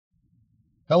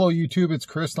Hello YouTube, it's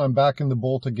Chris and I'm back in the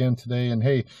Bolt again today, and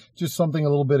hey, just something a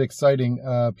little bit exciting.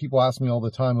 People ask me all the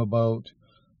time about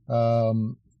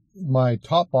my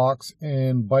top box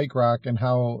and bike rack and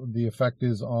how the effect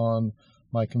is on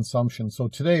my consumption. So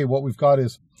today what we've got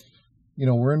is,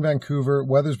 we're in Vancouver,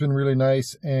 weather's been really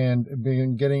nice and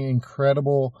been getting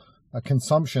incredible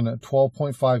consumption at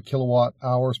 12.5 kilowatt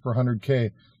hours per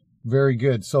 100K. Very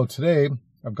good. So today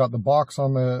I've got the box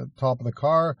on the top of the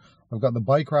car, I've got the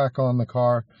bike rack on the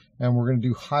car, and we're going to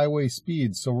do highway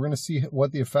speeds. So we're going to see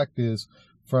what the effect is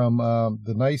from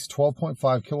the nice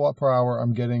 12.5 kilowatt per hour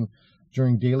I'm getting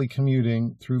during daily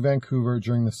commuting through Vancouver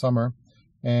during the summer,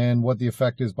 and what the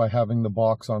effect is by having the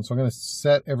box on. So I'm going to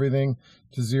set everything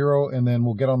to 0, and then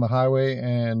we'll get on the highway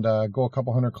and go a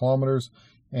couple hundred kilometers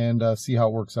and see how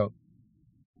it works out.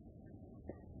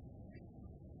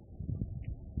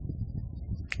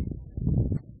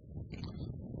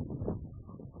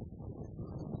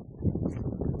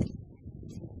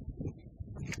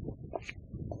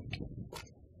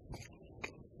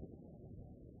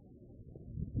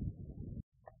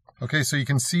 Okay, so you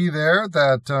can see there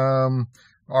that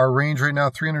our range right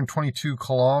now, 322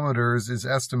 kilometers is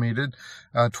estimated.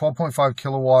 12.5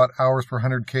 kilowatt hours per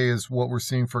 100K is what we're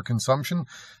seeing for consumption.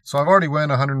 So I've already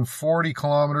went 140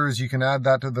 kilometers. You can add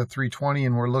that to the 320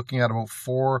 and we're looking at about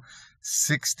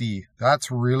 460.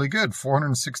 That's really good.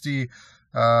 460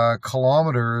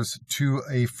 kilometers to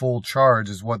a full charge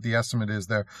is what the estimate is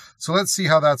there. So let's see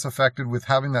how that's affected with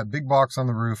having that big box on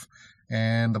the roof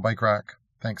and the bike rack.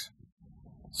 Thanks.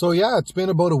 So yeah, it's been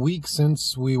about a week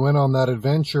since we went on that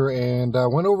adventure, and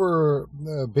went over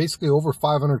basically over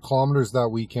 500 kilometers that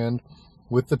weekend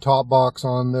with the top box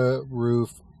on the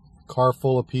roof, car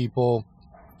full of people,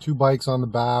 2 bikes on the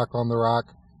back on the rack,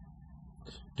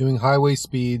 doing highway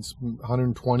speeds,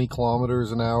 120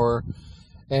 kilometers an hour.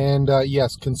 And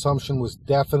yes, consumption was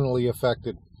definitely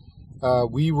affected.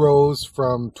 We rose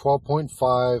from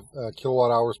 12.5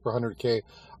 kilowatt hours per 100K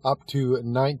up to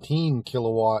 19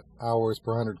 kilowatt hours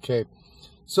per 100K.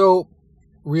 So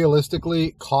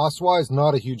realistically, cost-wise,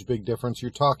 not a huge big difference. You're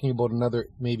talking about another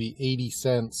maybe 80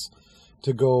 cents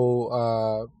to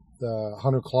go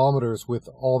 100 kilometers with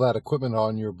all that equipment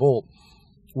on your Bolt.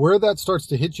 Where that starts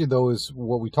to hit you, though, is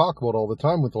what we talk about all the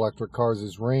time with electric cars,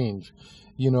 is range.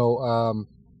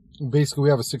 Basically we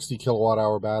have a 60 kilowatt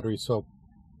hour battery, so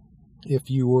if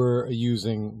you were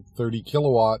using 30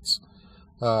 kilowatt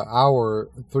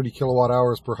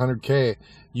hours per 100K,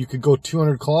 you could go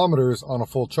 200 kilometers on a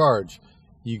full charge.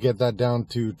 You get that down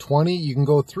to 20, you can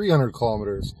go 300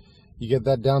 kilometers. You get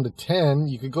that down to 10,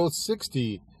 you could go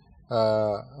 60.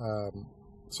 You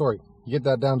get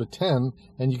that down to 10,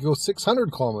 and you can go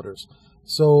 600 kilometers.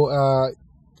 So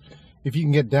if you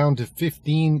can get down to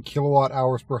 15 kilowatt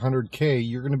hours per 100K,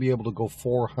 you're going to be able to go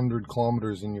 400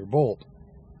 kilometers in your Bolt.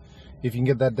 If you can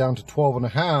get that down to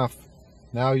 12.5,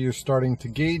 now you're starting to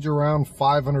gauge around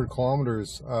 500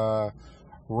 kilometers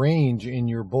range in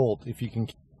your Bolt if you can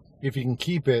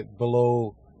keep it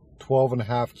below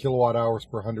 12.5 kilowatt hours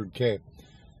per 100K.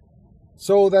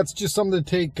 So that's just something to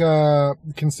take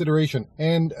consideration.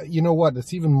 And you know what?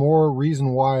 That's even more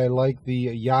reason why I like the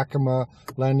Yakima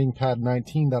Landing Pad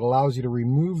 19, that allows you to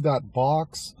remove that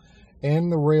box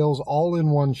and the rails all in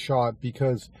one shot,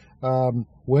 because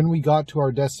when we got to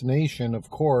our destination, of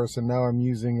course, and now I'm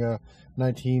using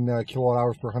 19 kilowatt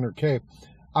hours per 100K,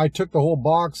 I took the whole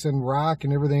box and rack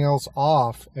and everything else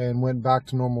off and went back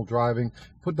to normal driving,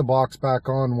 put the box back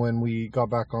on when we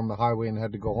got back on the highway and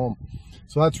had to go home.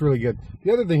 So that's really good.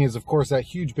 The other thing is, of course, that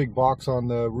huge big box on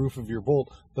the roof of your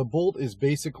Bolt. The Bolt is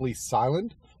basically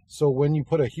silent. So when you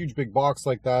put a huge big box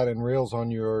like that and rails on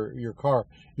your car,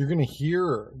 you're going to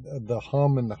hear the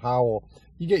hum and the howl.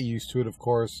 You get used to it, of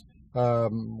course,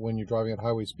 when you're driving at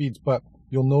highway speeds, but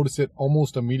you'll notice it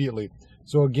almost immediately.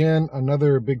 So again,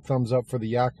 another big thumbs up for the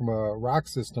Yakima rack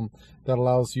system that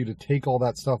allows you to take all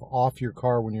that stuff off your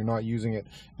car when you're not using it.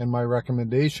 And my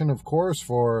recommendation, of course,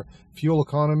 for fuel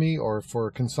economy or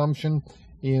for consumption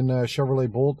in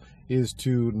Chevrolet Bolt is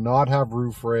to not have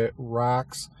roof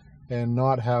racks and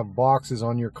not have boxes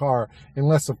on your car,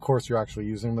 unless, of course, you're actually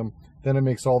using them. Then it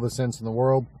makes all the sense in the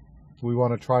world. We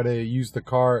want to try to use the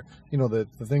car. The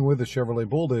thing with the Chevrolet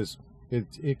Bolt is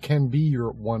it can be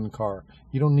your one car.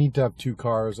 You don't need to have 2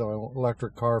 cars, an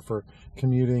electric car for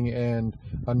commuting and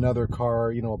another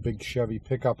car, a big Chevy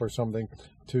pickup or something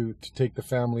to take the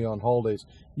family on holidays.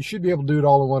 You should be able to do it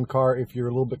all in one car if you're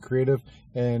a little bit creative,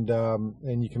 and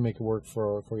you can make it work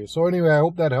for you. So anyway, I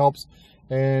hope that helps.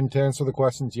 And to answer the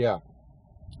questions, yeah,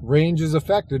 range is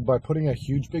affected by putting a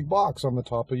huge big box on the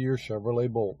top of your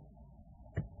Chevrolet Bolt.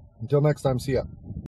 Until next time, see ya.